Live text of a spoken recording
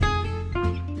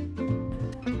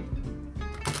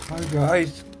Hi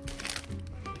guys,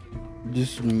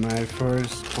 this is my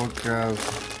first podcast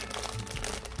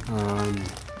um,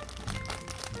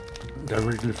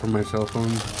 directly from my cell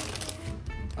phone.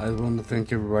 I want to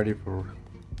thank everybody for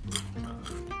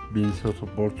being so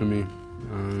supportive to me.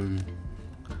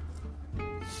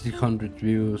 600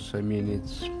 views, I mean,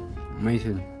 it's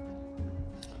amazing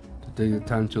to take the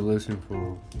time to listen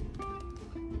for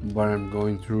what I'm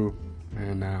going through,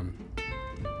 and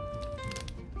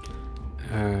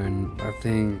I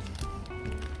think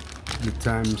the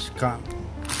time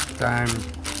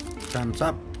time's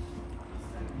up.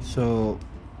 So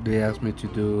they asked me to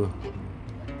do.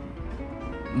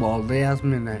 Well, they asked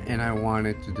me, and I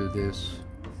wanted to do this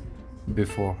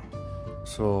before.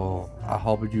 So I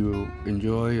hope you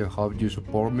enjoy. I hope you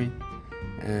support me,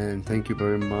 and thank you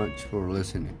very much for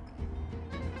listening.